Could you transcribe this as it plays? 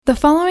The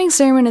following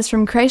sermon is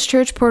from Christ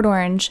Church, Port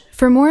Orange.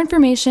 For more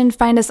information,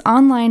 find us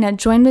online at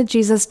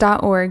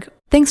joinwithjesus.org.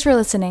 Thanks for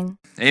listening.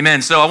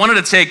 Amen. So I wanted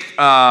to take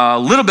a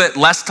little bit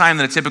less time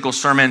than a typical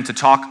sermon to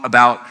talk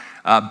about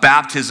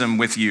baptism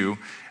with you.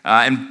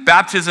 And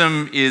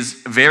baptism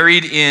is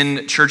varied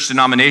in church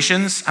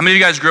denominations. How many of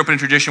you guys grew up in a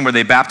tradition where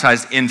they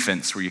baptized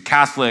infants? Were you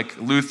Catholic,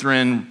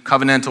 Lutheran,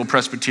 Covenantal,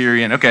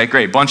 Presbyterian? Okay,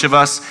 great, bunch of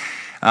us.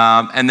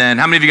 And then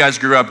how many of you guys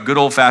grew up good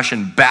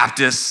old-fashioned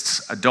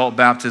Baptists, adult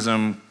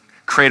baptism,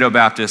 Credo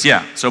Baptist?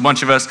 Yeah, so a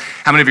bunch of us.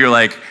 How many of you are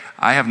like,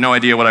 I have no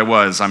idea what I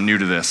was. I'm new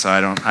to this. I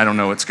don't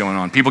know what's going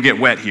on. People get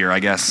wet here, I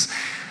guess.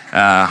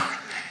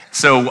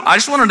 So I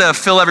just wanted to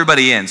fill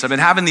everybody in. So I've been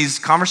having these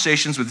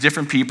conversations with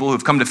different people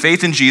who've come to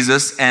faith in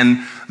Jesus, and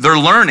they're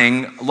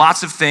learning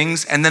lots of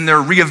things, and then they're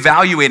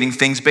reevaluating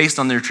things based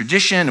on their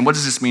tradition, and what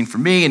does this mean for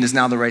me, and is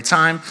now the right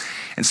time?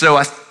 And so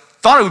I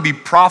thought it would be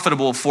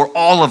profitable for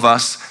all of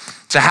us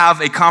to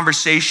have a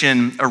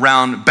conversation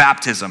around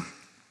baptism.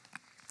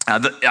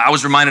 I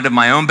was reminded of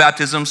my own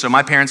baptism. So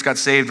my parents got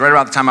saved right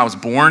about the time I was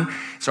born.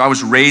 So I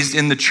was raised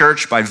in the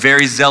church by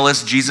very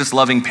zealous,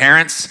 Jesus-loving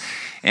parents.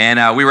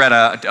 And we were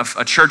at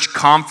a church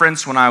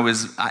conference when I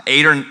was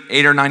 8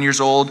 or 9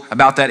 years old,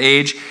 about that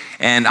age.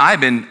 And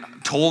I've been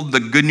told the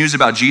good news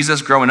about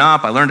Jesus growing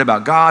up. I learned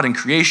about God and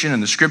creation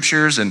and the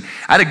scriptures. And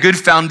I had a good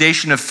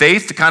foundation of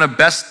faith, the kind of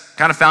best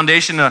kind of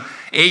foundation an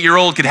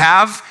 8-year-old could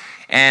have.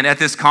 And at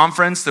this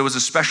conference, there was a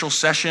special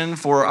session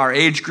for our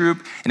age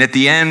group. And at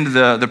the end,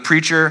 the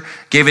preacher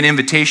gave an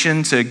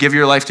invitation to give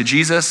your life to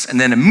Jesus. And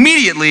then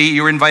immediately,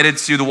 you were invited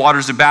to the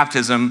waters of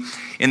baptism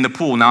in the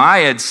pool. Now, I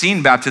had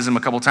seen baptism a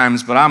couple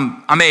times, but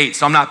I'm 8,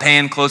 so I'm not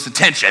paying close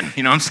attention.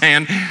 You know what I'm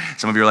saying?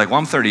 Some of you are like, well,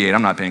 I'm 38.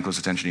 I'm not paying close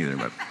attention either.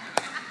 But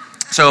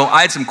so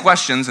I had some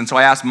questions. And so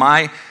I asked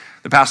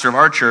the pastor of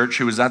our church,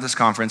 who was at this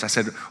conference, I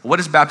said, well, what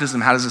is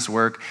baptism? How does this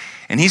work?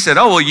 And he said,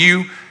 oh, well,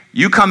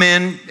 you come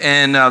in,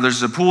 and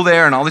there's a pool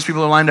there, and all these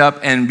people are lined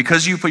up, and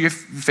because you put your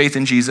faith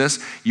in Jesus,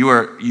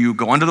 you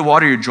go under the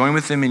water, you're joined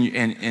with him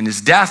in his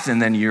death, and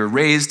then you're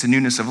raised to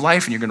newness of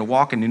life, and you're going to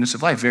walk in newness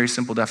of life. Very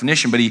simple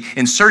definition, but he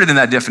inserted in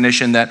that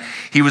definition that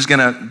he was going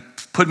to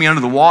put me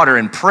under the water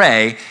and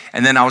pray,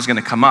 and then I was going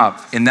to come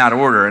up in that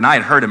order, and I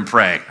had heard him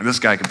pray. This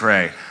guy could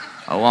pray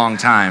a long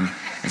time.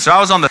 And so I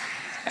was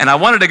and I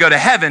wanted to go to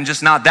heaven,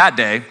 just not that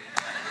day,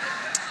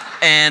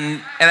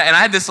 and I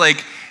had this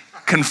like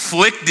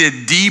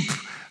conflicted, deep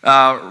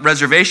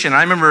reservation.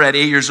 I remember at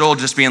 8 years old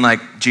just being like,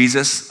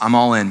 Jesus, I'm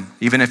all in.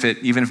 Even if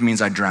it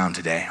means I drown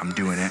today, I'm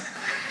doing it.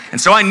 And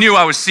so I knew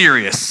I was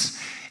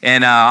serious.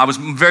 And I was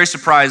very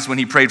surprised when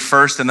he prayed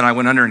first, and then I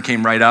went under and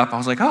came right up. I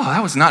was like, oh,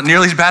 that was not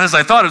nearly as bad as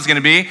I thought it was going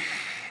to be.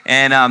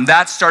 And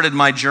that started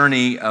my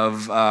journey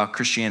of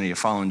Christianity, of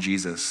following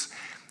Jesus.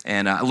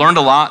 And I learned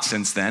a lot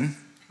since then,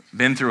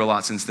 been through a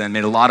lot since then,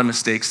 made a lot of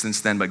mistakes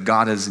since then, but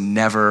God has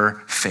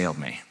never failed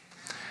me.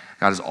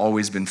 God has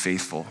always been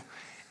faithful.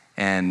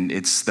 And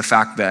it's the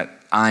fact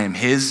that I am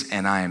his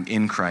and I am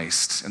in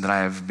Christ, and that I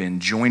have been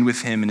joined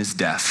with him in his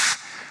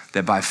death,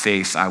 that by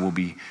faith I will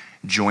be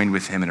joined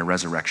with him in a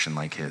resurrection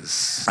like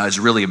his. It's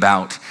really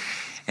about.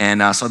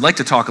 And so I'd like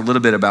to talk a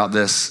little bit about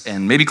this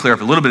and maybe clear up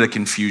a little bit of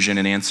confusion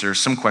and answer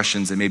some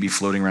questions that may be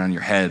floating around in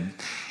your head.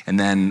 And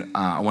then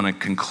I want to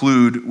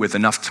conclude with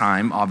enough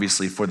time,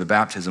 obviously, for the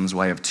baptisms.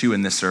 Well, I have 2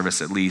 in this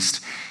service at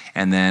least.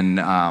 And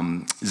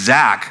then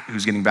Zach,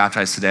 who's getting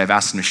baptized today, I've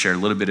asked him to share a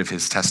little bit of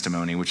his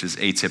testimony, which is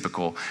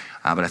atypical,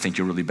 but I think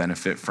you'll really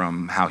benefit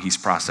from how he's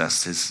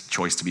processed his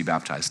choice to be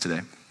baptized today.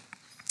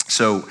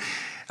 So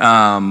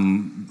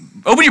open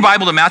your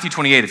Bible to Matthew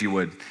 28, if you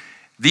would.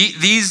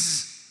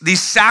 These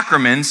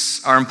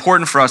sacraments are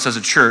important for us as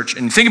a church.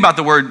 And think about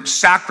the word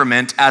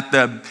sacrament. At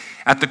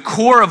the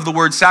core of the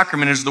word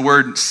sacrament is the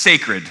word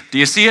sacred. Do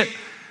you see it?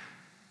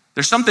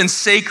 There's something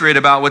sacred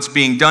about what's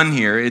being done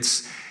here.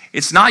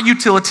 It's not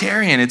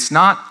utilitarian, it's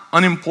not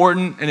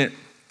unimportant, and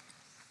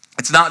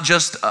it's not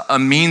just a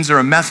means or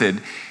a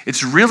method.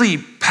 It's really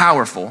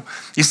powerful.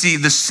 You see,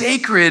 the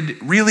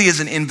sacred really is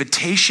an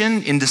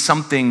invitation into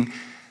something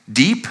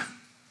deep,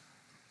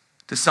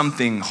 to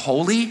something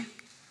holy.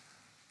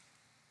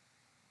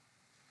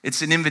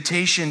 It's an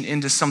invitation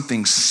into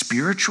something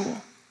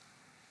spiritual.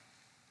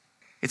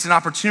 It's an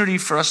opportunity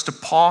for us to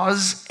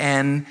pause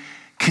and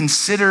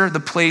consider the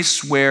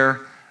place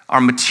where our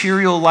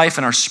material life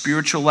and our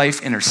spiritual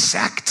life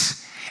intersect.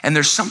 And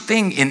there's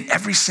something in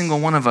every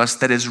single one of us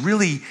that is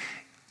really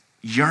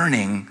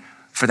yearning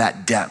for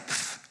that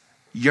depth,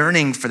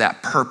 yearning for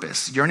that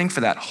purpose, yearning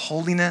for that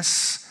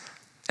holiness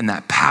and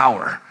that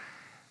power.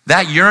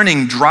 That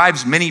yearning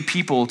drives many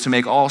people to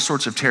make all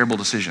sorts of terrible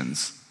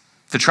decisions,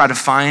 to try to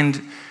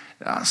find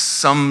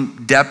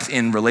some depth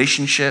in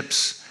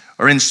relationships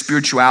or in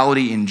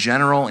spirituality in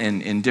general,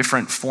 in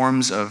different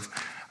forms of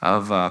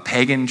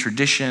pagan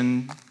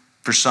tradition,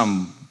 for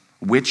some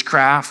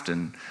witchcraft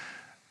and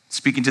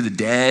speaking to the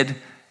dead.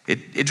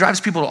 It drives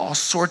people to all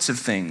sorts of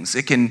things.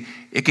 It can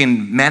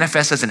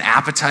manifest as an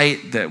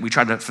appetite that we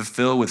try to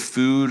fulfill with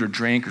food or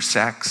drink or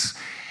sex.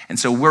 And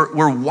so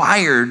we're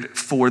wired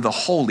for the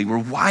holy. We're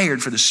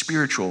wired for the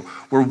spiritual.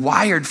 We're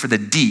wired for the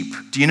deep.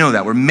 Do you know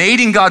that? We're made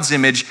in God's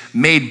image,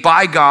 made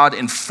by God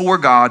and for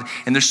God.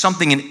 And there's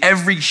something in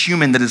every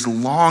human that is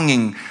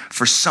longing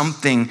for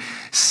something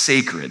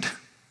sacred.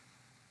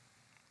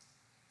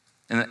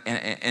 And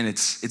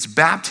it's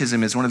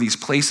baptism is one of these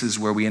places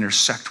where we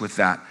intersect with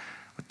that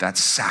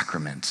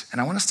sacrament. And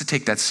I want us to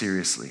take that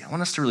seriously. I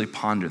want us to really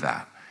ponder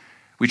that.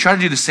 We try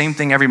to do the same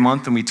thing every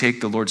month when we take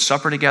the Lord's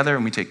Supper together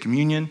and we take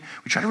communion.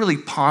 We try to really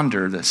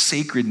ponder the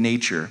sacred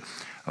nature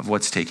of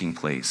what's taking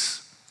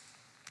place.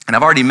 And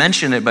I've already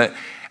mentioned it, but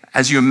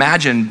as you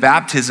imagine,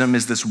 baptism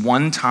is this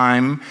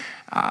one-time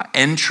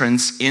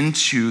entrance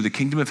into the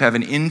kingdom of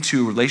heaven,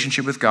 into a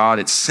relationship with God.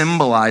 It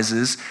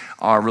symbolizes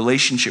our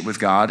relationship with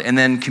God. And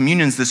then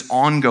communion is this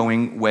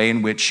ongoing way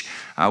in which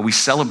we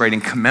celebrate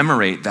and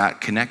commemorate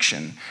that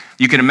connection.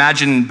 You can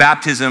imagine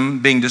baptism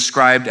being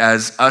described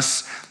as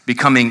us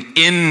becoming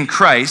in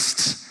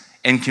Christ,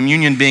 and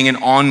communion being an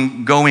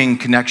ongoing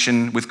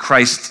connection with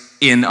Christ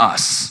in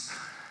us.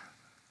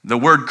 The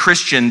word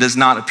Christian does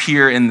not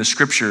appear in the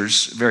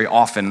scriptures very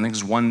often. I think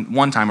it's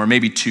one time or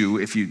maybe two,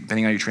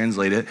 depending on how you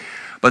translate it.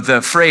 But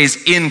the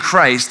phrase in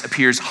Christ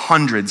appears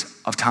hundreds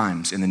of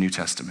times in the New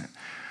Testament.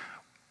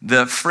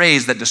 The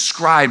phrase that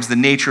describes the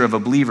nature of a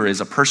believer is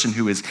a person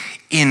who is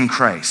in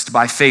Christ,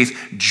 by faith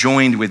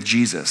joined with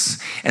Jesus.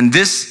 And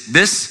this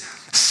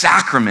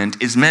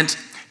sacrament is meant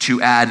to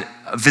add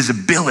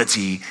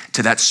visibility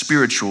to that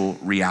spiritual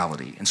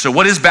reality. And so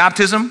what is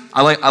baptism?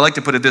 I like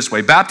to put it this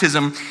way.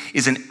 Baptism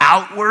is an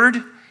outward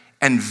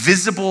and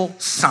visible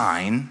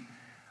sign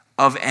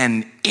of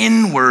an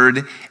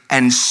inward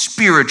and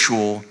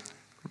spiritual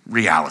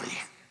reality.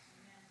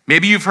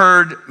 Maybe you've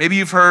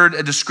heard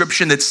a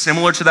description that's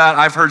similar to that.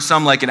 I've heard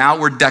some like an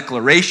outward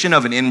declaration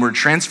of an inward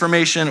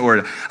transformation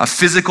or a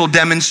physical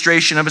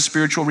demonstration of a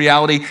spiritual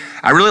reality.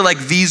 I really like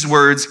these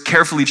words,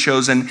 carefully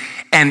chosen,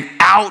 an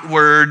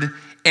outward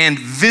and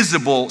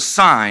visible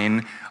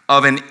sign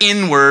of an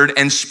inward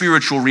and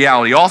spiritual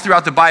reality. All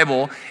throughout the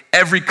Bible,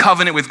 every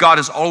covenant with God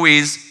has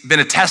always been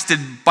attested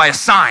by a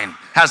sign,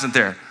 hasn't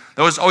there?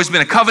 There's always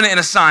been a covenant and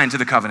a sign to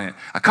the covenant,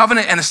 a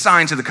covenant and a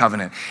sign to the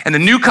covenant. And the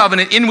new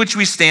covenant in which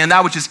we stand,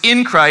 that which is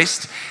in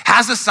Christ,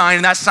 has a sign,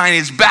 and that sign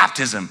is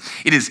baptism.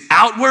 It is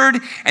outward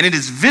and it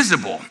is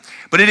visible,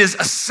 but it is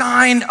a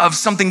sign of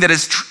something that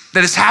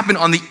has happened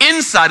on the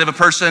inside of a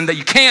person that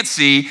you can't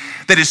see,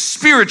 that is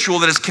spiritual,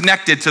 that is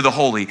connected to the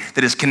holy,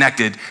 that is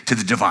connected to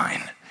the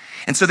divine.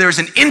 And so there's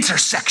an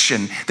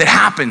intersection that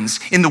happens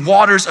in the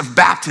waters of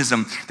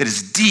baptism that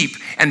is deep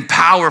and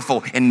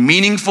powerful and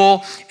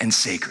meaningful and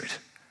sacred.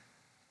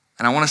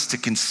 And I want us to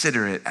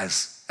consider it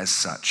as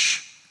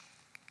such.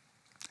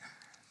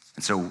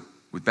 And so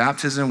with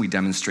baptism, we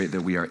demonstrate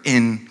that we are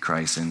in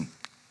Christ, and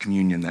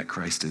communion that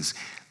Christ is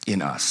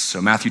in us.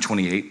 So Matthew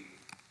 28,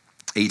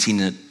 18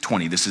 to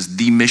 20, this is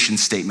the mission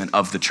statement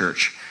of the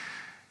church.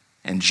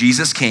 And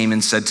Jesus came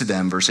and said to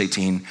them, verse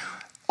 18,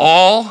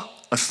 all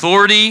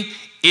authority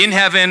in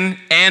heaven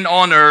and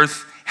on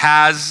earth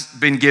has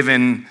been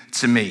given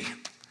to me.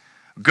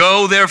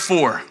 Go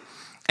therefore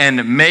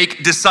and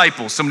make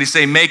disciples. Somebody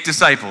say, make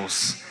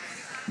disciples.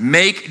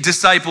 Make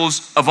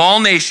disciples of all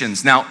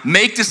nations. Now,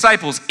 make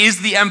disciples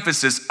is the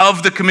emphasis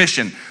of the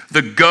commission.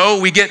 The go,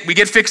 we get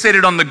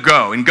fixated on the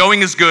go, and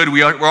going is good.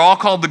 We're all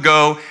called to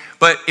go.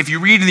 But if you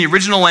read in the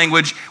original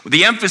language,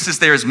 the emphasis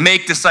there is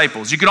make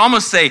disciples. You could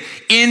almost say,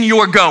 in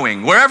your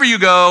going, wherever you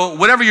go,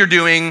 whatever you're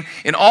doing,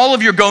 in all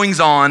of your goings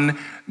on,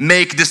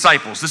 make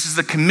disciples. This is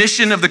the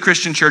commission of the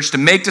Christian church, to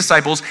make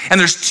disciples. And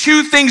there's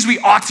two things we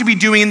ought to be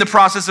doing in the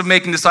process of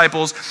making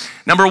disciples.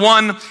 Number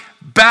one,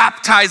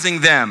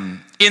 baptizing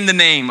them in the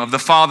name of the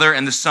Father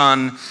and the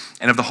Son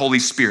and of the Holy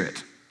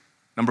Spirit.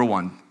 Number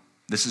one,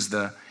 this is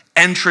the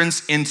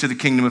entrance into the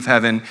kingdom of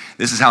heaven.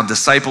 This is how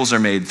disciples are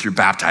made, through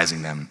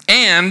baptizing them.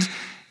 And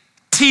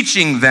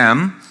teaching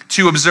them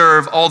to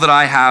observe all that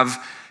I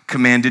have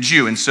commanded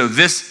you. And so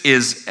this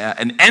is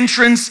an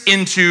entrance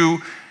into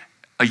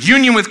a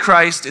union with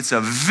Christ. It's a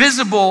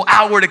visible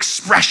outward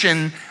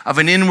expression of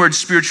an inward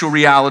spiritual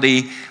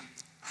reality,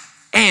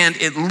 and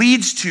it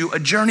leads to a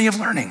journey of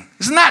learning.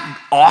 Isn't that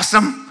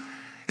awesome?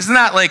 Isn't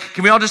that like,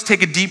 can we all just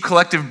take a deep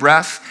collective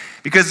breath?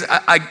 Because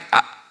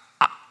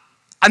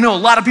I know a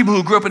lot of people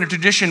who grew up in a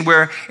tradition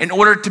where in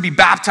order to be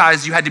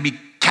baptized, you had to be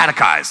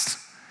catechized.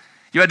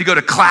 You had to go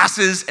to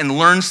classes and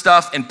learn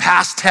stuff and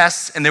pass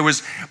tests, and there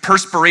was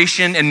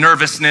perspiration and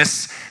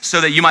nervousness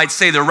so that you might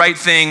say the right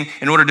thing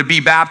in order to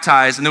be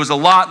baptized. And there was a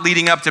lot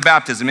leading up to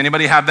baptism.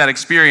 Anybody have that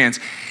experience?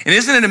 And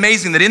isn't it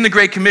amazing that in the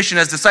Great Commission,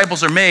 as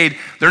disciples are made,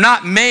 they're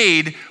not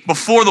made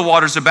before the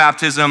waters of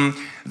baptism.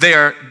 They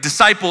are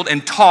discipled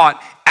and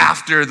taught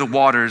after the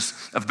waters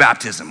of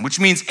baptism, which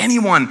means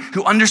anyone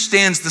who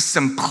understands the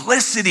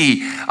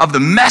simplicity of the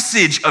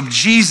message of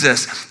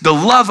Jesus, the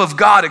love of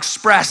God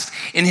expressed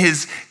in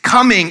his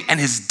coming and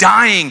his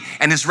dying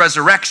and his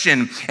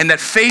resurrection, and that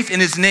faith in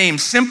his name,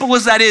 simple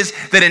as that is,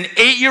 that an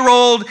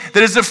 8-year-old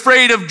that is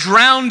afraid of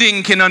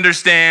drowning can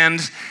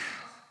understand,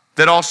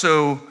 that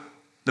also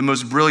the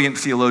most brilliant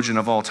theologian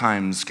of all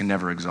times can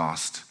never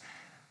exhaust.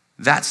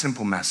 That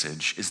simple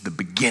message is the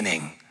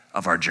beginning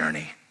of our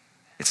journey.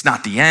 It's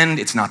not the end.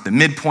 It's not the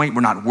midpoint.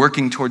 We're not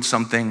working towards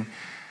something.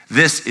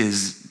 This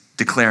is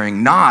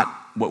declaring not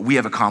what we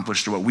have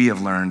accomplished or what we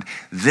have learned.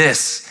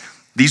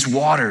 These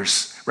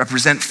waters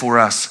represent for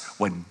us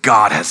what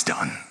God has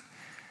done,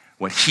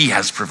 what he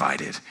has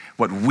provided,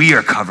 what we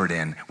are covered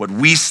in, what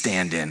we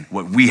stand in,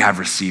 what we have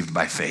received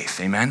by faith.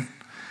 Amen?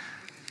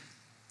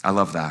 I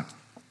love that.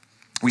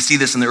 We see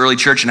this in the early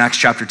church in Acts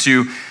chapter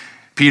 2.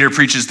 Peter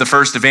preaches the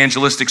first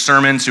evangelistic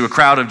sermon to a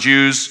crowd of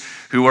Jews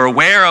who are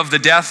aware of the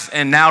death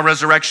and now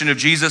resurrection of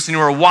Jesus and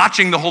who are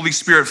watching the Holy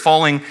Spirit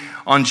falling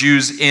on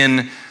Jews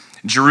in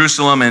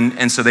Jerusalem.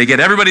 And so they get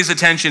everybody's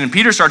attention, and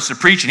Peter starts to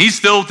preach, and he's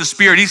filled with the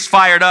Spirit. He's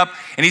fired up,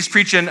 and he's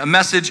preaching a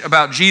message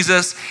about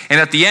Jesus. And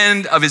at the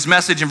end of his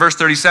message in verse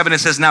 37, it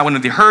says, "Now when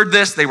they heard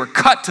this, they were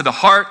cut to the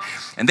heart,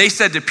 and they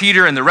said to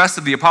Peter and the rest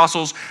of the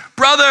apostles,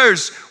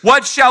 'Brothers,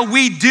 what shall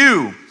we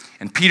do?'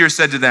 And Peter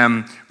said to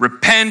them,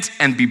 'Repent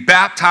and be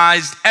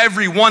baptized,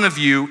 every one of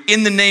you,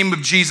 in the name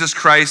of Jesus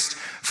Christ,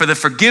 for the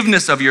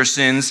forgiveness of your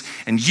sins,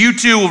 and you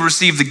too will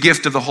receive the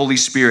gift of the Holy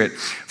Spirit.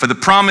 For the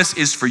promise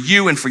is for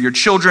you and for your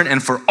children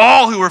and for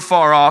all who are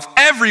far off,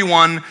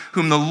 everyone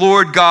whom the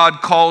Lord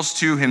God calls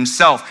to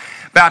himself.'"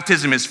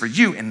 Baptism is for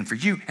you and for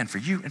you and for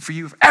you and for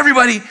you, for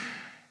everybody.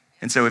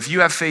 And so if you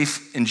have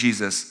faith in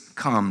Jesus,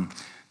 come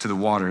to the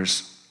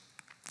waters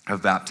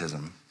of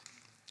baptism.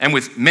 And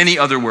with many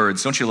other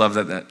words, don't you love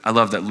that? I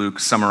love that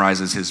Luke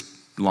summarizes his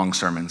long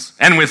sermons.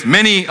 "And with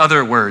many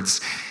other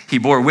words, he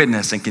bore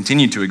witness and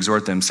continued to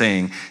exhort them,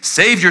 saying,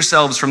 'Save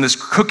yourselves from this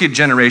crooked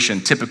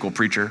generation.'" Typical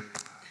preacher.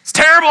 "It's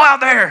terrible out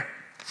there."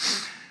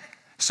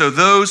 So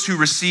those who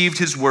received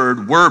his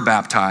word were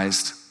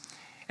baptized,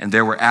 and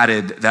there were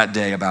added that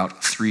day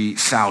about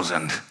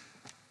 3,000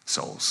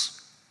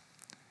 souls.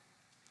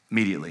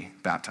 Immediately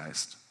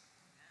baptized.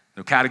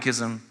 No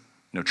catechism,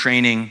 no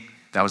training.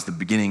 That was the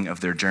beginning of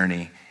their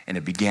journey, and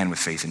it began with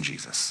faith in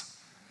Jesus.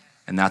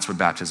 And that's what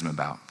baptism is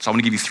about. So I'm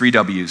gonna give you 3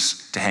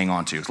 W's to hang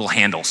on to, little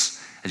handles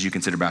as you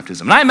consider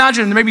baptism. And I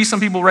imagine there may be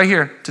some people right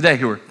here today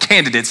who are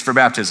candidates for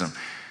baptism.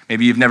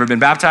 Maybe you've never been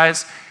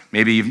baptized.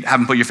 Maybe you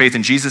haven't put your faith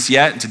in Jesus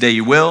yet, and today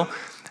you will.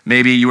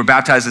 Maybe you were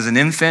baptized as an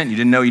infant, you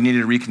didn't know you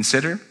needed to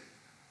reconsider.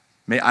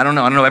 I don't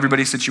know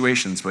everybody's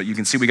situations, but you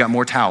can see we got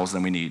more towels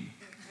than we need.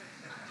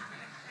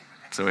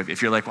 So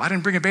if you're like, "Well, I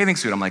didn't bring a bathing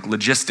suit," I'm like,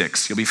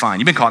 logistics, you'll be fine.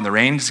 You've been caught in the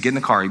rain, just get in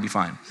the car, you'll be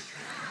fine.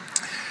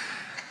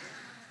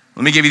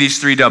 Let me give you these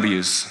 3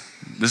 W's.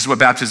 This is what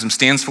baptism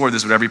stands for.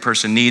 This is what every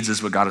person needs. This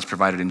is what God has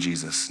provided in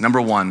Jesus.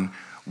 Number 1,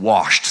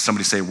 washed.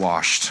 Somebody say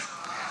washed.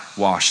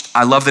 Washed.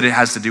 I love that it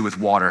has to do with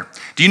water.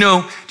 Do you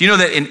know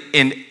that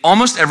in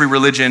almost every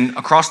religion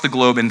across the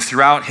globe and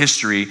throughout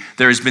history,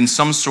 there has been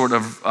some sort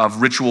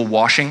of ritual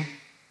washing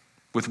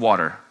with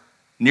water?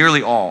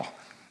 Nearly all.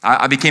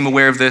 I became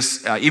aware of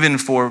this even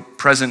for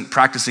present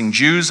practicing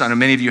Jews. I know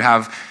many of you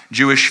have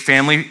Jewish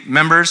family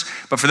members,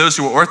 but for those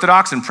who are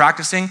Orthodox and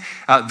practicing,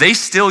 they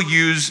still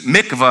use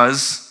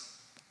mikvahs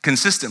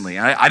consistently.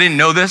 I didn't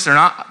know this or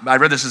not. I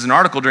read this as an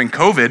article during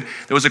COVID.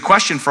 There was a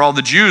question for all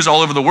the Jews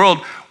all over the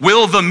world: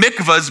 will the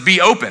mikvahs be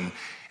open?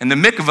 And the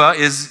mikvah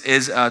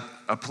is a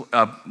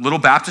little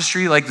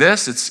baptistry like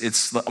this.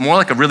 It's more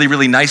like a really,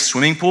 really nice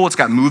swimming pool. It's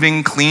got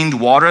moving, cleaned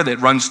water that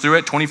runs through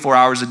it 24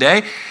 hours a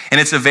day. And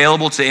it's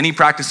available to any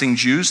practicing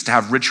Jews to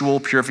have ritual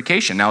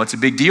purification. Now, it's a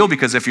big deal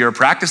because if you're a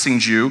practicing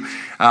Jew,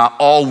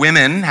 all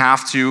women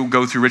have to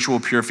go through ritual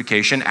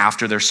purification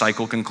after their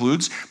cycle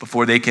concludes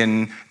before they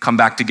can come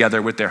back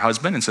together with their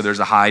husband. And so there's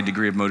a high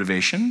degree of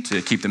motivation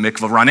to keep the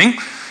mikvah running.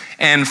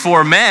 And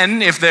for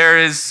men, if there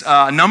is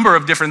a number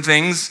of different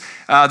things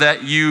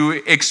that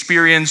you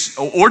experience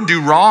or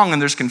do wrong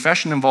and there's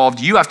confession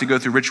involved, you have to go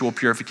through ritual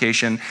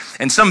purification.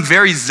 And some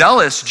very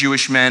zealous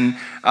Jewish men,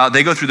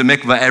 they go through the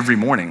mikvah every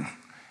morning.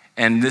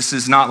 And this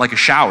is not like a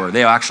shower.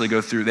 They actually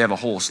go through, they have a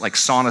whole like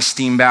sauna,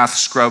 steam bath,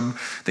 scrub.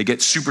 They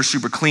get super,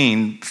 super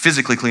clean,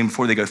 physically clean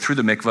before they go through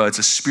the mikvah. It's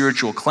a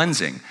spiritual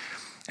cleansing.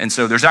 And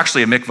so there's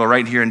actually a mikvah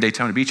right here in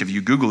Daytona Beach. If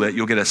you Google it,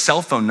 you'll get a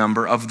cell phone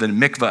number of the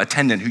mikvah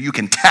attendant who you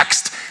can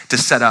text to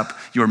set up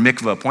your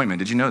mikvah appointment.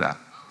 Did you know that?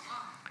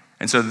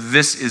 And so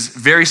this is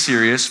very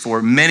serious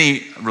for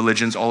many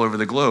religions all over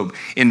the globe.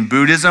 In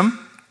Buddhism,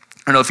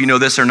 I don't know if you know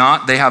this or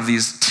not, they have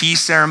these tea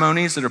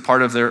ceremonies that are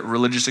part of their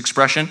religious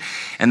expression,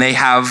 and they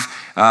have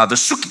the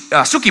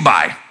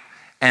sukibai.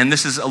 And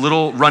this is a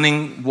little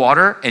running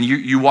water, and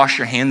you wash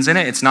your hands in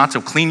it. It's not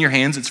to clean your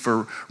hands, it's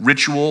for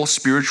ritual,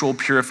 spiritual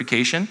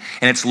purification,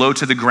 and it's low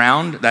to the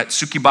ground. That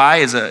sukibai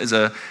is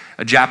a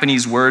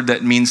Japanese word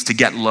that means to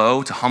get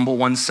low, to humble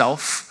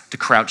oneself, to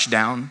crouch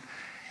down.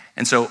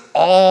 And so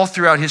all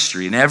throughout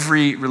history, in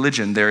every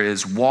religion, there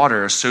is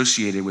water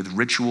associated with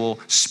ritual,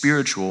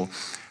 spiritual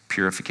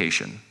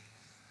purification.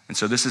 And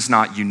so this is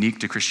not unique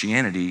to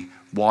Christianity,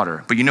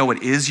 water. But you know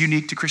what is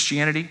unique to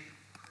Christianity?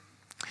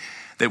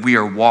 That we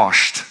are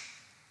washed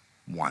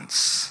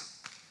once.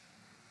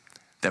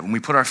 That when we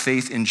put our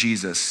faith in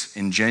Jesus,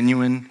 in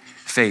genuine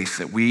faith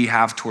that we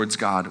have towards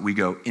God, we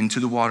go into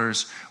the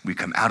waters, we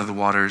come out of the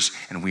waters,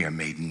 and we are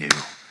made new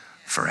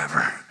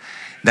forever.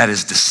 that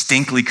is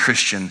distinctly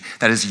Christian,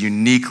 that is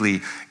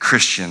uniquely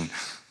Christian.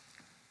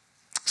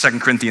 2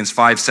 Corinthians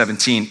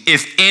 5:17,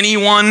 if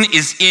anyone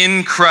is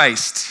in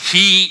Christ,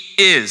 he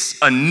is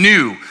a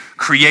new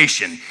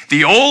creation.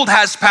 The old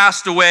has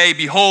passed away,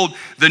 behold,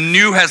 the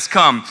new has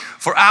come.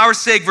 For our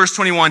sake, verse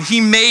 21,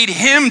 he made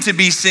him to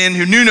be sin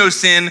who knew no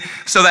sin,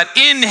 so that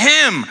in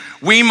him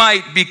we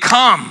might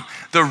become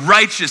the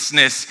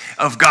righteousness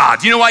of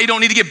God. Do you know why you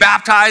don't need to get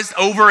baptized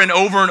over and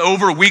over and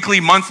over, weekly,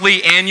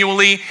 monthly,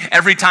 annually,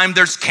 every time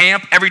there's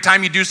camp, every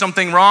time you do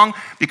something wrong?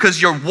 Because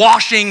your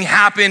washing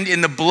happened in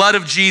the blood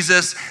of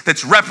Jesus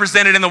that's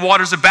represented in the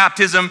waters of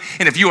baptism.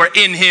 And if you are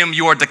in him,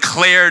 you are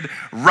declared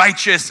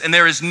righteous, and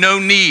there is no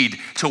need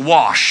to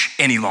wash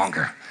any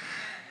longer.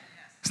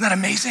 Isn't that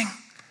amazing?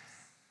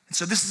 And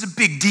so this is a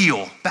big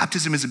deal.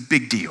 Baptism is a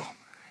big deal.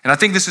 And I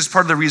think this is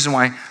part of the reason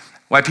why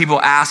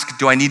people ask,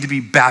 do I need to be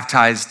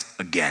baptized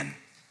again?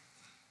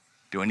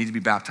 Do I need to be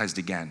baptized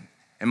again?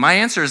 And my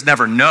answer is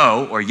never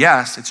no or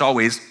yes. It's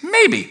always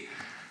maybe.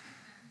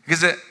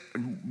 Because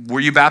were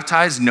you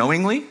baptized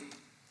knowingly?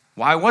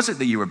 Why was it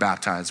that you were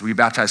baptized? Were you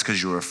baptized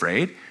because you were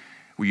afraid?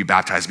 Were you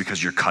baptized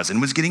because your cousin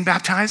was getting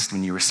baptized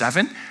when you were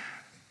 7?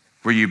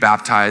 Were you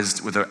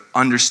baptized with an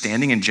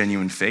understanding and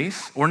genuine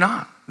faith or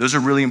not? Those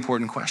are really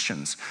important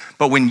questions.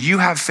 But when you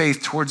have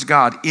faith towards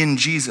God in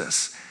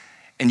Jesus,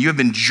 and you have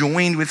been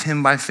joined with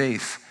him by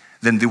faith,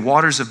 then the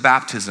waters of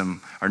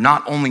baptism are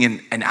not only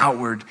an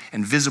outward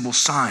and visible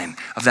sign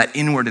of that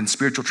inward and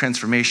spiritual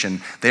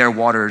transformation, they are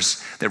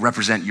waters that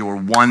represent your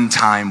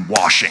one-time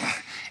washing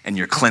and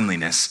your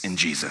cleanliness in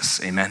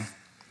Jesus. Amen?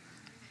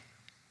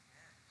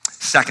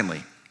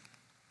 Secondly,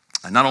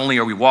 not only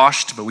are we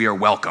washed, but we are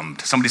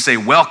welcomed. Somebody say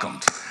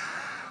welcomed.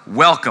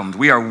 Welcomed.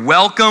 We are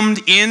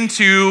welcomed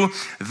into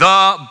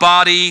the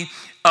body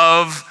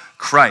of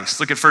Christ.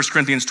 Look at 1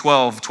 Corinthians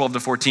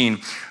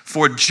 12-14.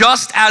 For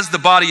just as the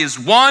body is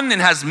one and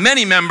has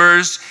many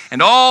members,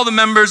 and all the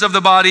members of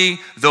the body,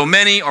 though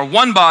many, are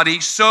one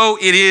body, so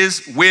it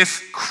is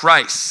with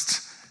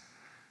Christ.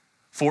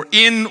 For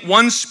in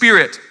one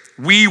Spirit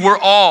we were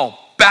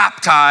all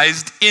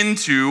baptized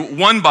into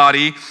one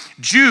body,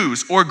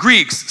 Jews or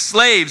Greeks,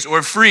 slaves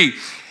or free,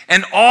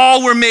 and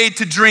all were made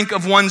to drink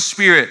of one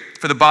Spirit.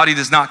 For the body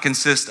does not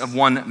consist of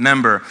one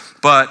member,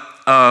 but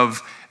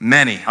of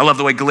many. I love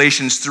the way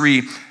Galatians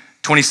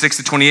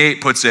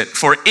 3:26-28 puts it.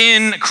 For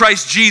in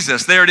Christ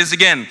Jesus, there it is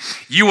again,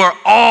 you are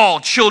all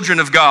children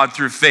of God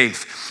through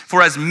faith.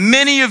 For as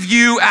many of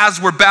you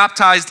as were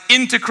baptized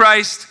into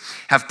Christ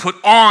have put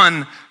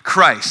on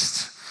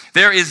Christ.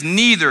 There is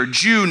neither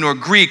Jew nor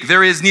Greek.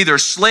 There is neither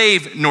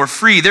slave nor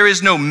free. There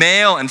is no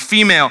male and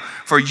female,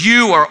 for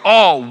you are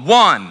all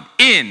one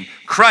in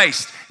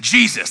Christ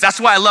Jesus.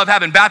 That's why I love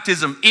having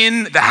baptism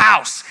in the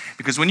house.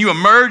 Because when you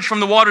emerge from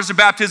the waters of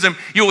baptism,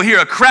 you will hear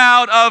a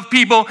crowd of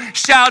people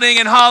shouting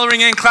and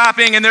hollering and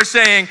clapping, and they're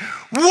saying,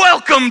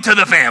 welcome to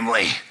the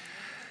family.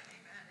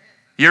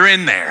 You're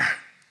in there.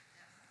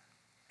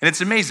 And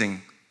it's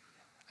amazing.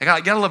 You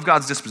gotta love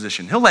God's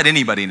disposition. He'll let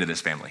anybody into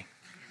this family.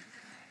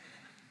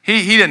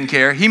 He didn't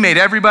care. He made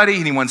everybody,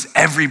 and he wants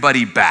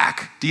everybody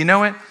back. Do you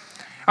know it?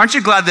 Aren't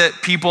you glad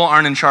that people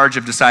aren't in charge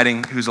of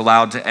deciding who's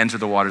allowed to enter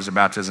the waters of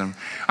baptism?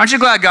 Aren't you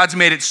glad God's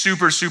made it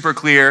super, super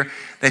clear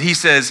that he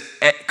says,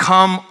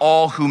 come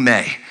all who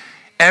may.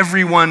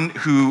 Everyone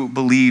who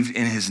believed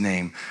in his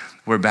name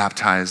were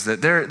baptized.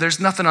 That there's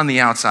nothing on the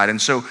outside.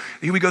 And so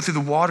here we go through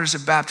the waters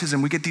of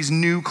baptism. We get these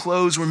new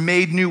clothes. We're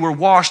made new. We're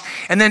washed.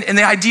 And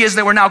the idea is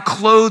that we're now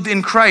clothed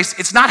in Christ.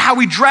 It's not how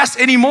we dress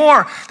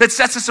anymore that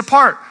sets us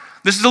apart.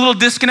 This is a little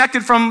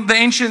disconnected from the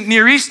ancient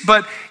Near East,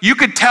 but you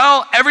could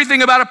tell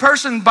everything about a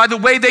person by the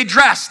way they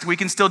dressed. We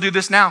can still do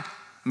this now.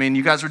 I mean,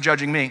 you guys were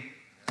judging me.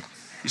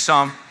 You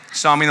saw me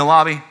in the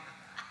lobby?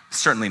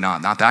 Certainly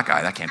not that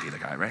guy. That can't be the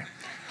guy, right?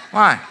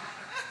 Why?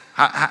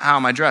 How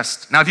am I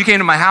dressed? Now, if you came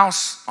to my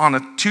house on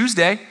a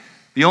Tuesday,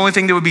 the only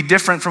thing that would be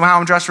different from how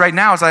I'm dressed right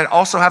now is I'd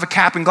also have a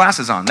cap and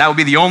glasses on. That would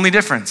be the only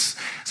difference.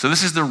 So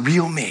this is the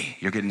real me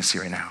you're getting to see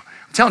right now.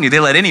 I'm telling you, they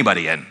let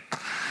anybody in.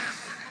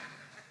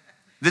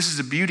 This is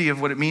the beauty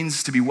of what it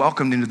means to be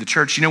welcomed into the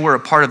church. You know, we're a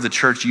part of the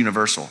church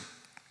universal.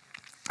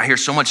 I hear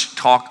so much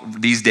talk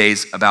these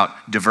days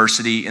about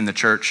diversity in the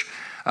church.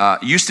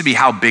 It used to be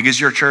how big is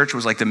your church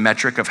was like the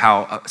metric of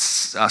how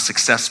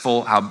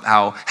successful,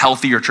 how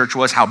healthy your church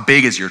was. How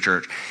big is your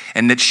church?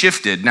 And it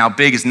shifted. Now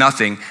big is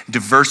nothing.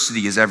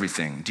 Diversity is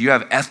everything. Do you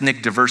have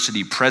ethnic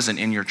diversity present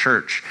in your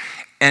church?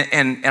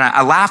 And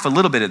I laugh a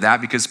little bit at that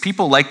because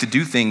people like to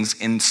do things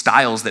in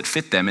styles that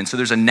fit them. And so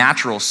there's a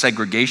natural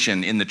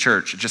segregation in the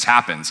church. It just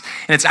happens.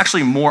 And it's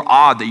actually more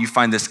odd that you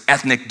find this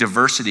ethnic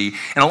diversity.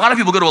 And a lot of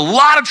people go to a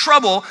lot of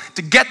trouble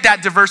to get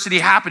that diversity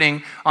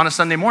happening on a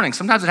Sunday morning.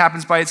 Sometimes it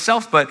happens by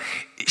itself, but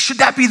should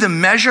that be the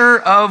measure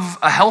of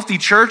a healthy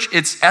church?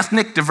 It's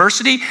ethnic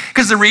diversity?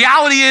 Because the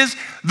reality is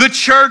the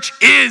church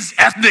is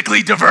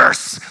ethnically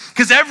diverse.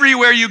 Because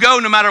everywhere you go,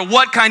 no matter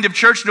what kind of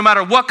church, no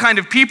matter what kind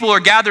of people are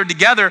gathered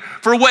together,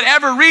 for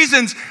whatever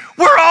reasons,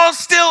 we're all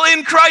still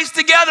in Christ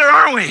together,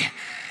 aren't we?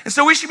 And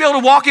so we should be able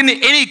to walk into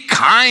any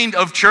kind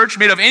of church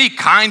made of any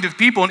kind of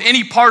people in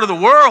any part of the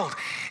world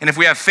And if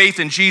we have faith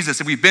in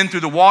Jesus, if we've been through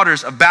the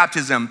waters of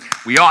baptism,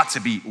 we ought to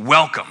be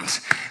welcomed.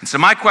 And so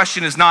my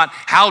question is not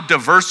how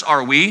diverse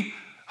are we?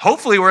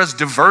 Hopefully we're as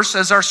diverse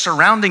as our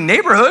surrounding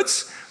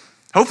neighborhoods.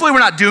 Hopefully we're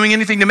not doing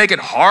anything to make it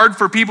hard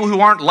for people who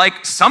aren't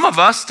like some of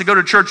us to go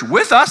to church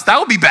with us. That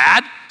would be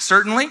bad,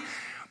 certainly.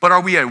 But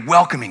are we a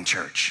welcoming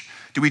church?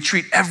 Do we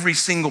treat every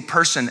single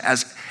person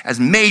as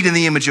made in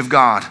the image of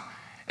God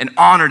and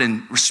honored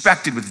and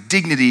respected with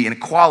dignity and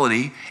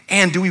equality?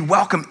 And do we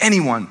welcome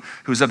anyone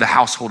who's of the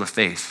household of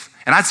faith?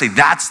 And I'd say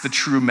that's the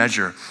true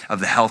measure of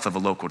the health of a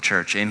local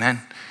church, amen?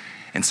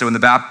 And so in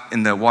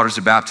the waters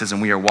of baptism,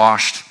 we are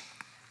washed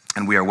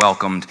and we are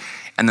welcomed.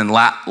 And then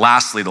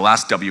lastly, the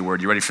last W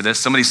word, you ready for this?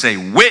 Somebody say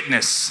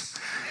witness.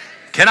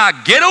 Can I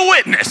get a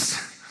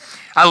witness?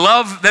 I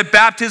love that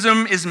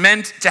baptism is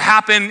meant to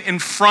happen in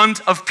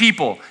front of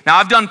people. Now,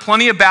 I've done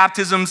plenty of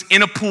baptisms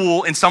in a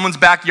pool in someone's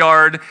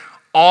backyard,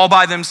 all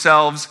by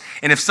themselves.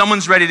 And if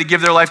someone's ready to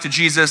give their life to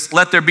Jesus,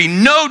 let there be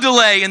no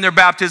delay in their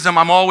baptism.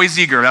 I'm always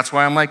eager. That's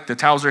why I'm like, the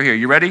towels are here.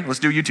 You ready? Let's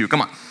do you too.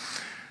 Come on.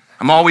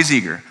 I'm always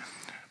eager.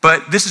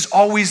 But this has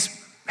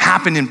always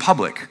happened in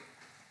public.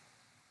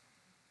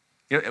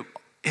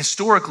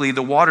 Historically,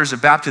 the waters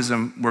of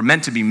baptism were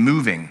meant to be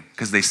moving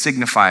because they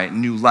signify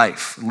new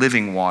life,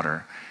 living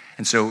water.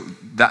 And so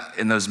that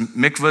in those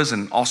mikvahs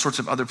and all sorts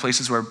of other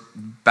places where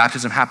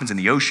baptism happens in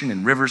the ocean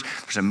and rivers,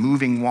 there's a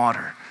moving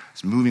water.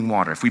 It's moving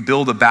water. If we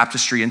build a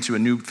baptistry into a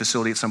new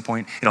facility at some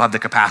point, it'll have the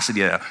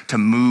capacity to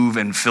move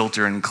and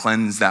filter and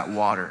cleanse that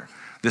water.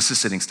 This is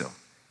sitting still.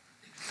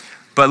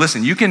 But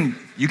listen, you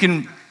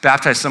can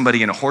baptize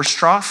somebody in a horse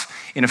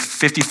trough, in a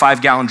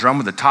 55-gallon drum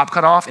with the top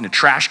cut off, in a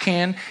trash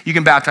can. You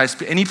can baptize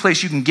any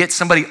place you can get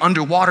somebody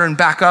underwater and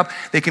back up.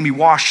 They can be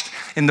washed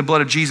in the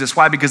blood of Jesus.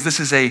 Why? Because this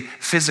is a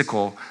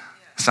physical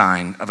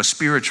sign of a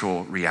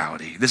spiritual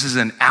reality. This is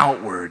an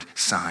outward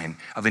sign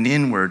of an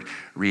inward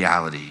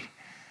reality.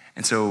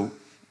 And so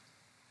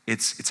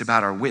it's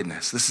about our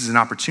witness. This is an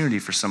opportunity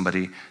for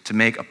somebody to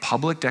make a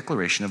public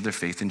declaration of their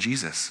faith in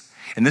Jesus.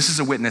 And this is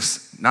a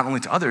witness not only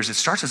to others, it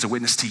starts as a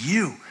witness to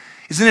you.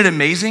 Isn't it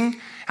amazing?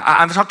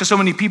 I've talked to so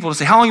many people to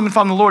say, how long have you been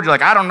following the Lord? You're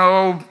like, I don't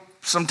know,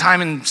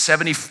 sometime in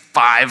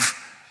 75,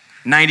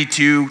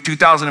 92,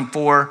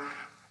 2004.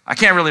 I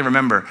can't really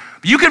remember.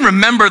 But you can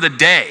remember the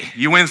day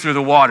you went through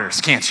the waters,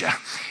 can't you?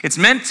 It's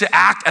meant to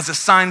act as a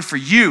sign for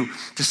you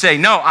to say,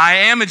 no, I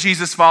am a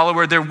Jesus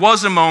follower. There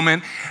was a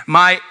moment.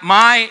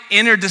 My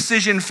inner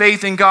decision,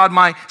 faith in God,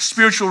 my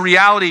spiritual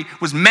reality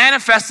was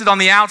manifested on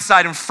the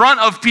outside in front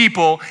of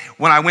people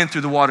when I went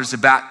through the waters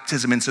of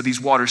baptism. And so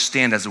these waters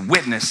stand as a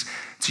witness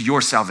to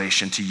your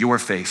salvation, to your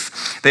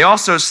faith. They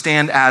also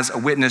stand as a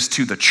witness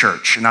to the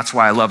church, and that's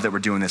why I love that we're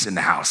doing this in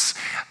the house.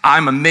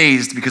 I'm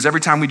amazed because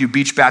every time we do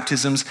beach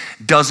baptisms,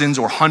 dozens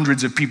or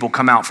hundreds of people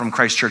come out from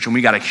Christ Church, and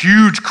we got a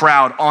huge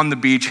crowd on the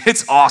beach.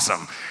 It's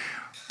awesome.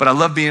 But I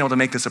love being able to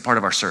make this a part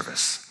of our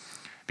service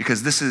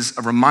because this is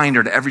a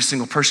reminder to every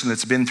single person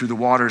that's been through the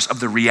waters of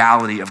the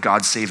reality of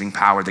God's saving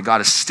power, that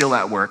God is still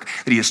at work,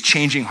 that he is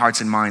changing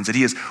hearts and minds, that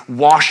he is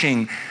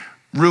washing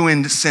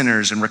ruined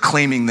sinners and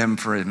reclaiming them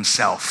for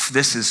himself.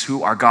 This is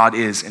who our God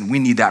is, and we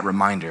need that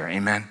reminder,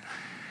 amen?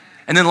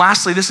 And then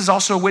lastly, this is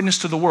also a witness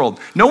to the world.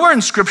 Nowhere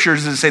in scripture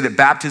does it say that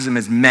baptism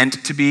is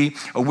meant to be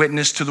a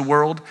witness to the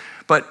world,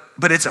 but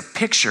it's a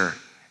picture.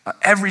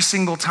 Every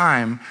single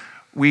time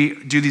we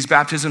do these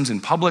baptisms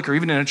in public or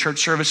even in a church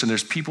service and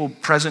there's people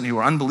present who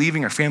are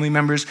unbelieving or family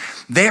members,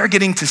 they are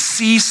getting to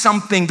see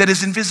something that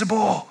is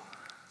invisible.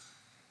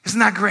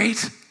 Isn't that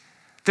great?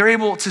 They're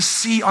able to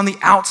see on the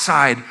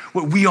outside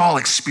what we all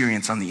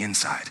experience on the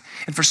inside.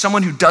 And for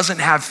someone who doesn't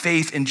have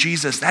faith in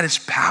Jesus, that is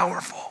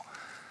powerful.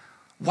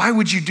 Why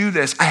would you do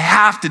this? I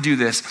have to do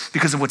this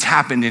because of what's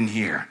happened in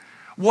here.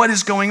 What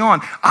is going on?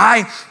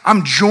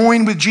 I'm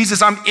joined with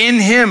Jesus. I'm in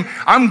him.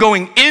 I'm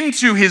going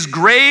into his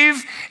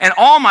grave and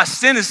all my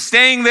sin is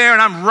staying there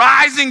and I'm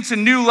rising to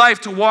new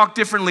life to walk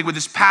differently with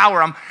his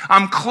power.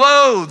 I'm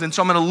clothed and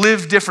so I'm going to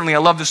live differently. I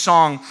love the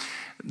song.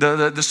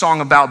 The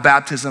song about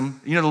baptism.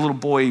 You know the little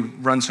boy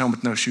runs home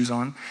with no shoes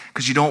on?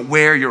 Because you don't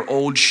wear your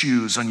old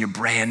shoes on your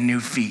brand new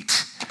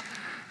feet.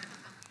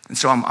 And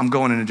so I'm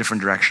going in a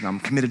different direction.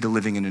 I'm committed to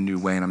living in a new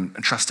way and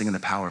I'm trusting in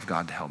the power of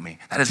God to help me.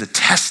 That is a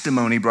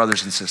testimony,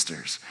 brothers and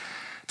sisters,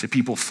 to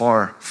people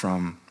far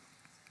from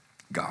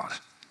God.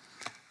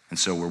 And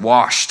so we're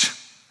washed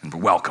and we're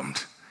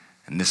welcomed.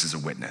 And this is a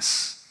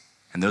witness.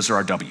 And those are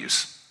our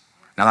W's.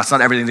 Now that's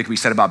not everything that can be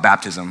said about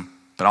baptism,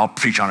 but I'll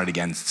preach on it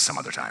again some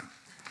other time.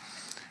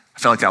 I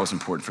felt like that was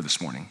important for this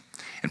morning.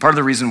 And part of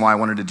the reason why I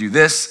wanted to do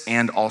this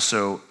and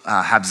also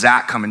have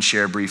Zach come and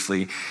share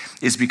briefly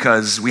is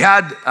because we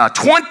had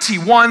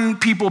 21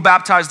 people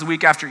baptized the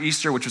week after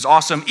Easter, which was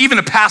awesome. Even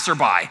a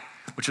passerby,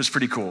 which was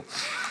pretty cool.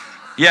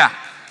 Yeah,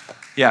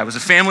 it was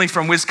a family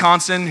from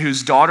Wisconsin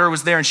whose daughter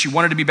was there and she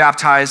wanted to be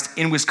baptized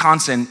in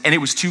Wisconsin and it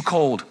was too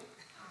cold.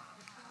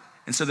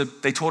 And so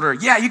they told her,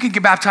 yeah, you can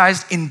get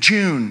baptized in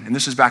June. And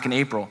this was back in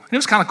April. And it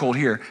was kind of cold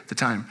here at the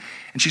time.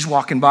 And she's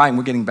walking by and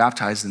we're getting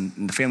baptized.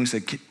 And the family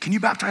said, can you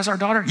baptize our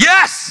daughter?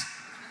 Yes!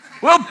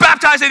 we'll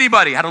baptize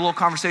anybody. Had a little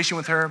conversation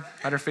with her,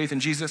 had her faith in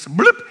Jesus.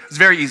 Bloop. It's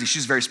very easy.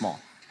 She's very small.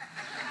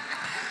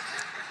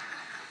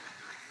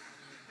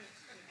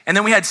 And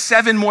then we had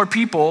 7 more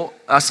people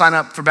sign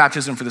up for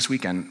baptism for this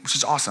weekend, which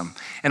is awesome.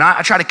 And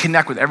I try to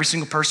connect with every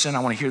single person. I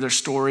want to hear their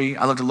story.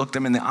 I love to look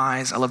them in the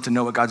eyes. I love to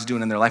know what God's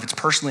doing in their life. It's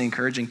personally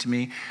encouraging to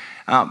me.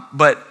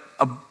 But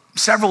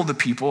several of the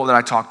people that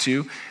I talked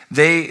to,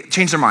 they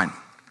changed their mind.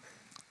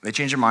 They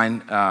changed their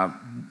mind. A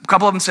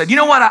couple of them said, you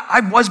know what?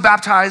 I was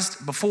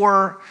baptized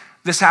before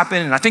this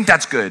happened, and I think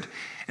that's good.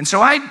 And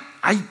so I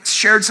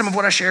shared some of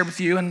what I shared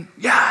with you, and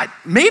yeah,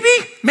 maybe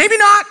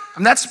not.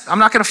 I'm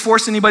not going to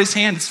force anybody's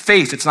hand. It's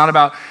faith. It's not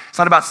about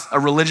a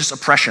religious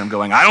oppression. I'm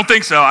going, I don't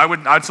think so.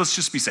 Let's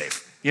just be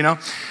safe, you know.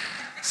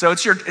 So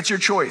it's your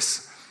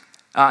choice.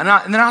 And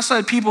then I also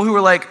had people who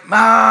were like,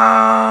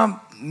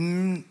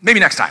 maybe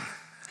next time.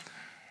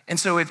 And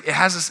so it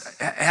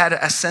had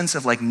a sense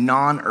of like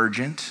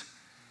non-urgent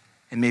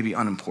and maybe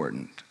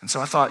unimportant. And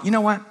so I thought, you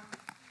know what?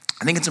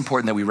 I think it's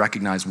important that we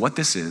recognize what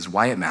this is,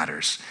 why it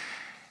matters,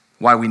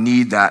 why we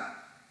need that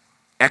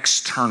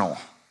external,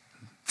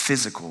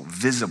 physical,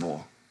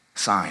 visible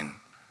sign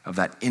of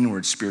that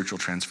inward spiritual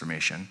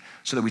transformation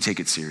so that we take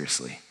it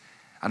seriously.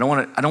 I don't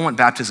want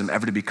baptism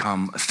ever to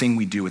become a thing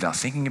we do without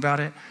thinking about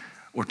it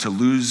or to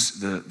lose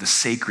the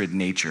sacred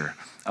nature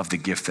of the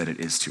gift that it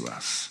is to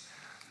us.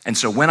 And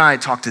so when I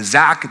talked to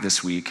Zach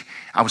this week,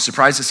 I was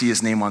surprised to see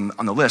his name on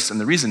the list. And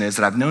the reason is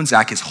that I've known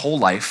Zach his whole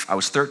life. I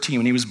was 13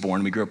 when he was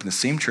born. We grew up in the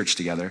same church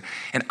together.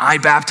 And I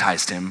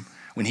baptized him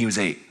when he was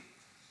 8.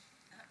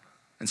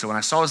 And so when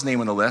I saw his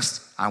name on the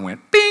list, I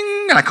went,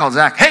 bing, and I called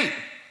Zach, hey,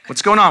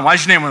 what's going on? Why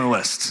is your name on the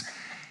list?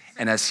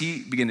 And as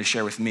he began to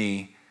share with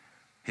me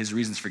his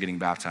reasons for getting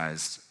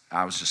baptized,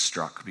 I was just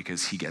struck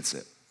because he gets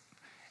it.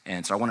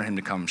 And so I wanted him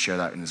to come share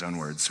that in his own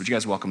words. Would you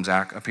guys welcome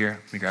Zach up here?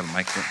 Let me grab a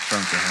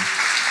microphone for him.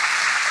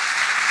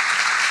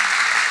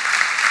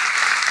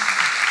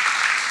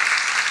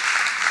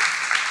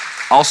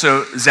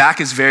 Also, Zach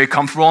is very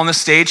comfortable on the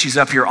stage. He's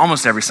up here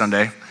almost every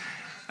Sunday,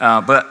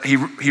 but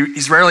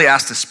he's rarely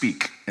asked to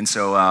speak. And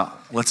so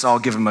let's all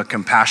give him a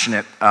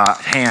compassionate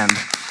hand.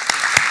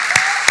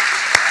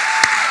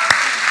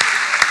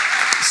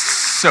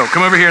 So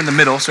come over here in the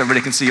middle so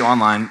everybody can see you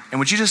online. And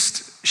would you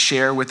just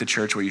share with the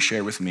church what you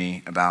shared with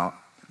me about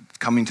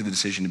coming to the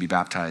decision to be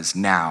baptized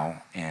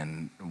now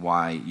and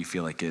why you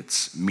feel like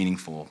it's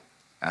meaningful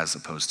as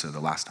opposed to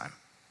the last time?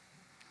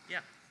 Yeah.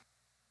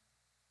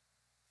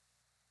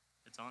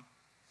 It's on.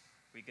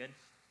 We good?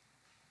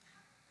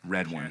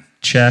 Red one.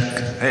 Check.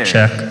 Hey.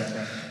 Check.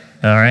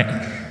 All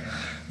right.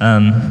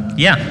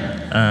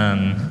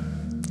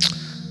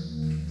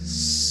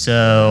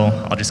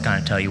 So I'll just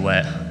kind of tell you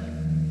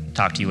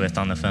talk to you with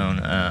on the phone.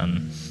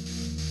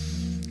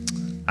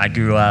 I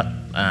grew up,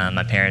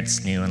 my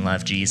parents knew and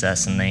loved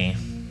Jesus, and they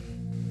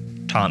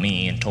taught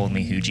me and told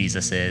me who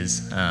Jesus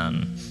is.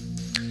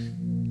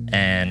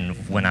 And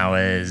when I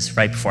was,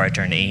 right before I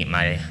turned 8,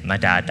 my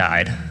dad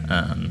died.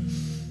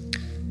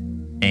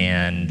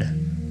 And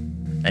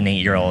an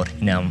 8-year-old,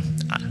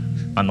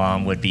 my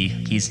mom would be,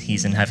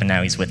 he's in heaven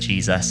now, he's with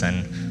Jesus,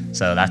 and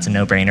so that's a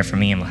no-brainer for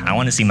me. I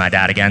want to see my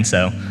dad again,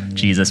 so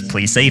Jesus,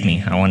 please save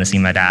me. I want to see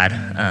my dad.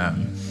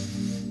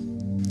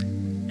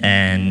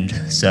 And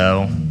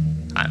so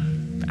I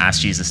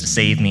asked Jesus to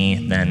save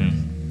me.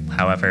 Then,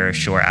 however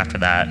short after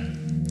that,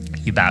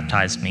 he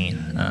baptized me.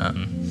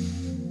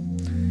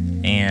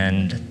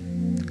 And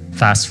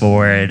fast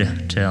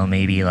forward till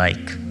maybe like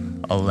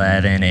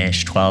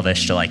 11-ish,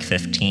 12-ish to like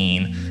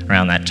 15,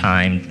 around that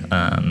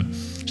time,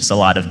 just a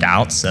lot of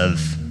doubts of,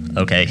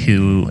 okay,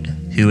 who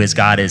is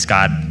God?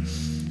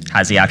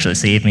 Has he actually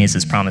saved me? Is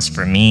his promise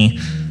for me?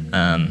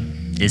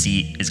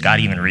 Is God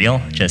even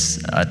real?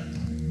 Just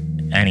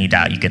any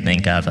doubt you could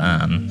think of.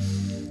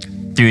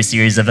 Through a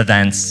series of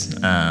events,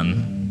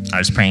 I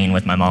was praying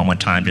with my mom one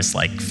time, just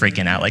like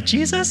freaking out, like,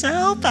 Jesus,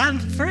 help, I'm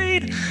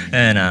afraid.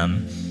 And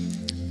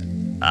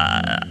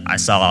I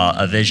saw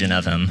a vision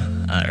of him,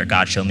 or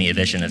God showed me a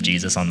vision of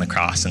Jesus on the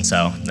cross. And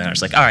so then I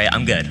was like, all right,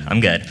 I'm good.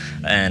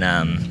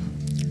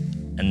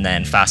 And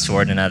then fast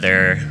forward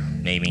another,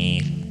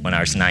 maybe when I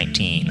was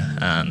 19,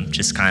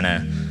 just kind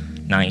of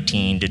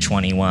 19 to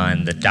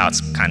 21, the doubts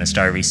kind of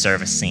started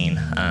resurfacing.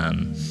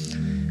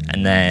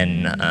 And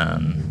then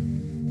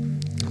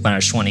when I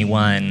was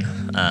 21,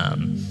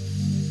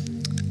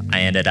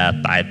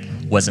 I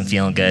wasn't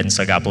feeling good, and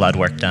so I got blood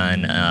work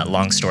done.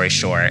 Long story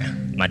short,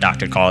 my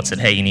doctor called and said,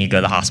 hey, you need to go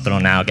to the hospital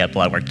now, get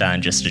blood work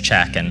done just to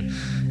check, and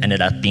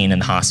ended up being in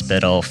the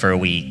hospital for a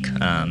week.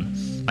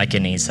 My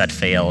kidneys had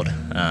failed,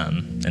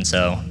 and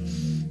so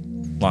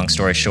long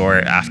story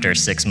short, after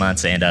 6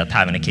 months, I ended up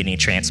having a kidney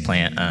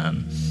transplant.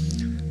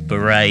 But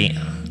right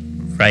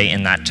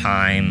in that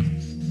time,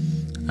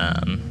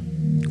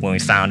 when we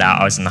found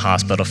out, I was in the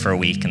hospital for a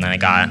week, and then I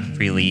got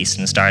released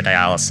and started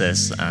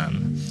dialysis.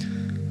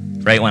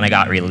 Right when I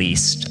got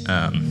released,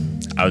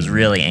 I was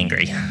really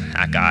angry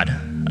at God,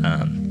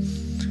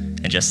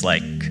 and just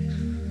like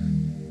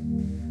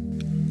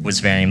was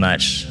very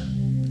much,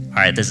 all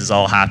right, this has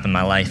all happened.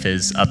 My life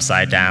is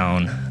upside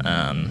down,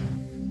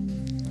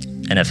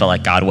 and it felt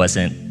like God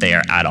wasn't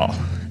there at all.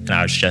 And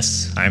I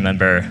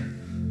remember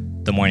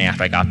the morning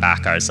after I got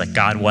back, I was like,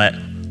 God,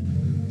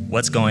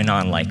 what's going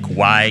on? Like,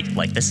 why,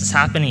 like, this is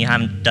happening? You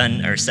haven't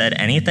done or said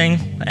anything?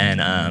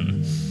 And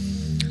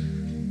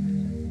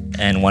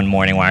one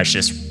morning where I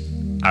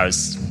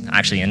was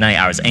actually at night,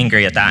 I was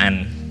angry at that,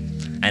 and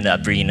ended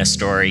up reading a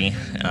story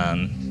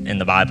in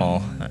the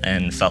Bible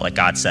and felt like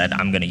God said,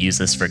 I'm going to use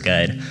this for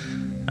good.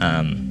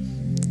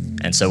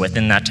 And so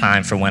within that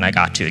time, for when I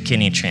got to a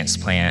kidney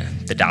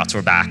transplant, the doubts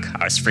were back.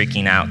 I was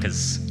freaking out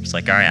because it's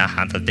like, all right, I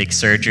have a big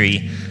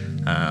surgery.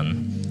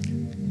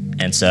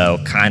 And so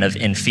kind of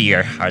in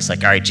fear, I was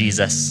like, all right,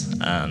 Jesus,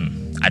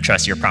 I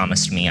trust your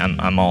promise to me.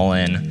 I'm all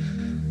in.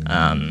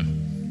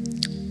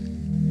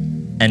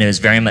 And it was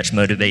very much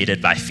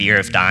motivated by fear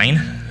of dying.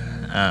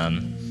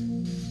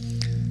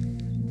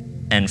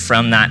 And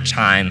from that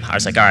time, I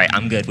was like, all right,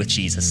 I'm good with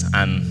Jesus.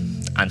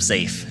 I'm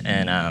safe.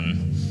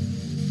 And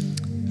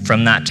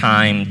from that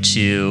time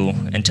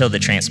until the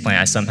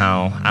transplant,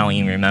 I don't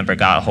even remember,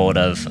 got a hold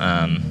of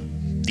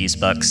these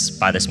books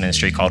by this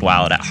ministry called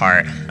Wild at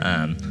Heart.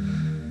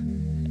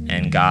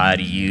 And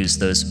God used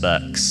those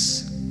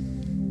books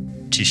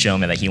to show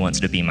me that he wants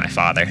to be my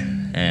father.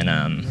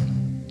 And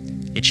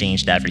it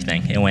changed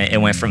everything. It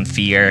went from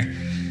fear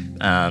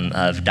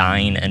of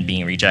dying and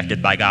being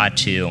rejected by God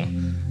to,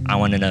 I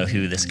want to know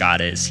who this God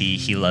is.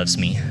 He loves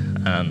me.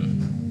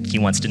 He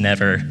wants to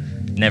never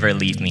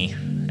leave me,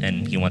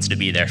 and he wants to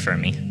be there for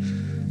me.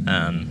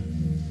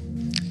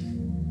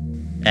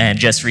 And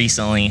just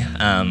recently,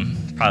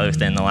 probably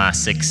within the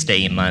last 6 to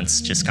 8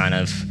 months, just kind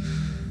of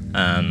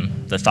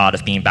the thought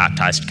of being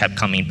baptized kept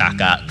coming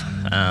back up.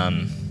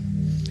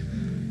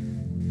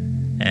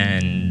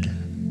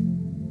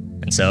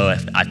 And so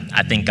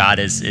I think God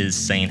is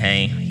saying,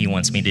 hey, he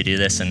wants me to do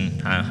this,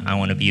 and I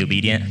want to be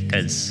obedient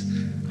because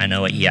I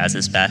know what he has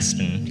is best,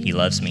 and he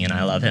loves me, and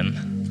I love him.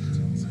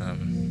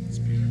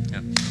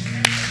 Yeah.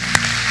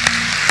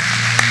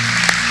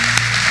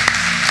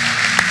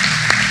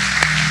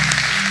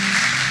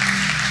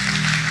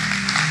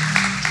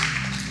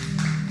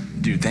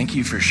 Dude, thank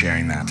you for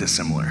sharing that.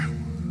 Dissimilar.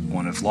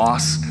 One of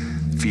loss,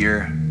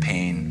 fear,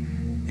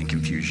 pain, and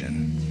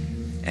confusion.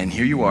 And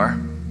here you are,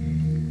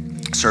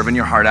 serving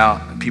your heart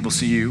out, and people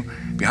see you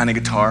behind a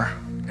guitar,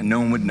 and no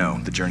one would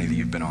know the journey that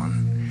you've been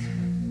on.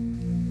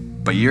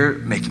 But you're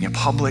making a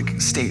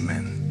public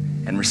statement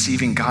and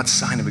receiving God's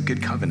sign of a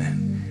good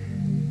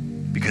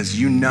covenant because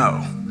you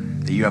know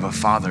that you have a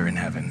Father in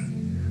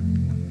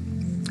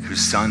heaven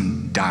whose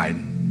Son died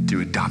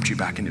to adopt you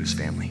back into his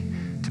family,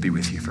 to be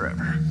with you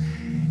forever.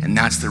 And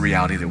that's the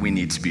reality that we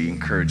need to be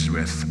encouraged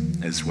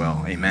with as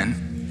well. Amen.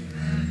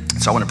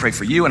 So I want to pray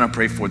for you, and I'll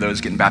pray for those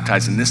getting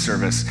baptized in this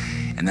service,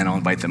 and then I'll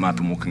invite them up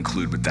and we'll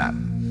conclude with that.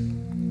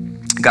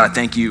 God, I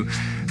thank you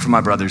for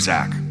my brother,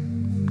 Zach.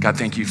 God,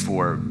 thank you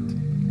for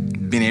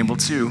being able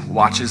to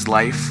watch his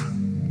life,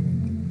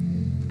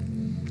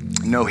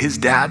 know his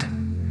dad,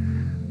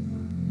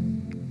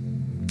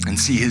 and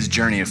see his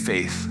journey of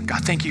faith.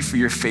 God, thank you for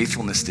your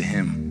faithfulness to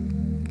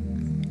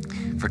him,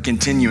 for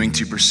continuing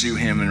to pursue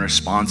him and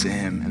respond to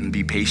him and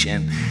be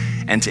patient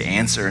and to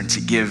answer and to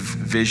give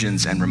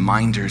visions and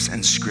reminders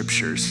and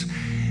scriptures.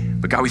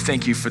 But God, we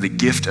thank you for the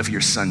gift of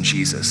your Son,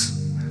 Jesus,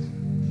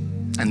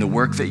 and the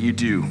work that you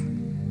do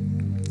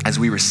as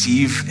we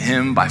receive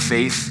him by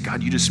faith.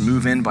 God, you just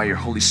move in by your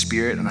Holy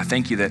Spirit. And I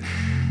thank you that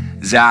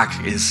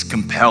Zach is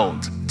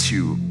compelled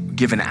to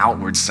give an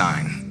outward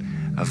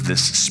sign of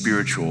this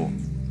spiritual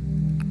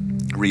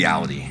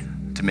reality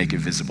to make it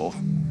visible.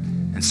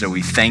 And so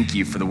we thank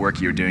you for the work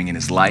you're doing in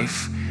his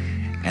life,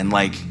 and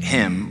like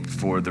him,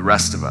 for the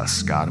rest of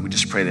us, God. We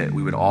just pray that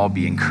we would all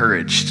be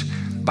encouraged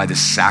by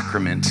this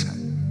sacrament,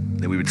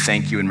 that we would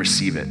thank you and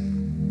receive it.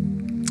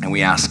 And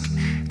we ask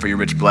for your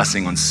rich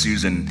blessing on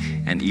Susan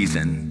and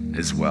Ethan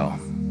as well.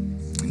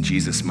 In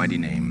Jesus' mighty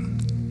name,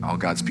 all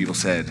God's people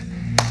said,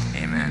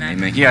 amen.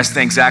 Amen. You guys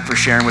thank Zach for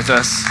sharing with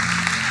us.